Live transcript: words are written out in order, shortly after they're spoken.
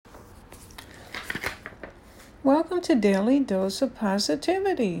Welcome to Daily Dose of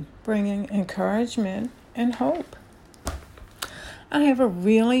Positivity, bringing encouragement and hope. I have a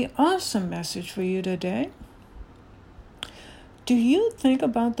really awesome message for you today. Do you think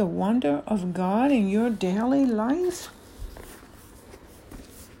about the wonder of God in your daily life?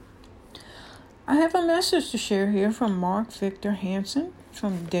 I have a message to share here from Mark Victor Hansen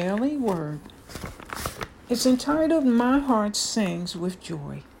from Daily Word. It's entitled, My Heart Sings with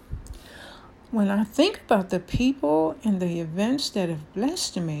Joy. When I think about the people and the events that have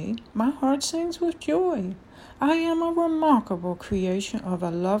blessed me, my heart sings with joy. I am a remarkable creation of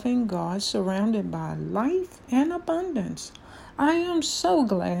a loving God surrounded by life and abundance. I am so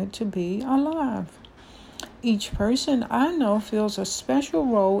glad to be alive. Each person I know fills a special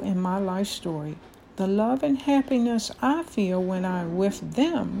role in my life story. The love and happiness I feel when I'm with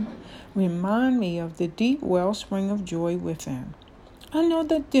them remind me of the deep wellspring of joy within. I know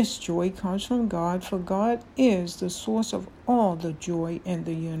that this joy comes from God, for God is the source of all the joy in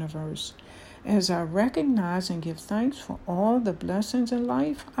the universe. As I recognize and give thanks for all the blessings in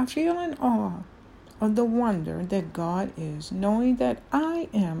life, I feel in awe of the wonder that God is. Knowing that I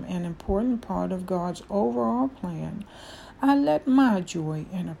am an important part of God's overall plan, I let my joy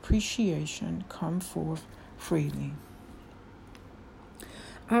and appreciation come forth freely.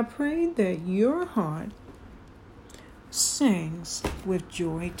 I pray that your heart sings with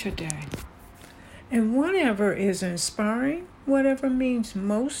joy today. And whatever is inspiring, whatever means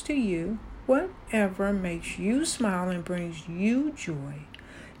most to you, whatever makes you smile and brings you joy,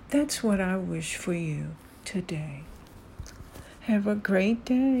 that's what I wish for you today. Have a great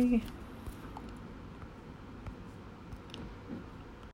day.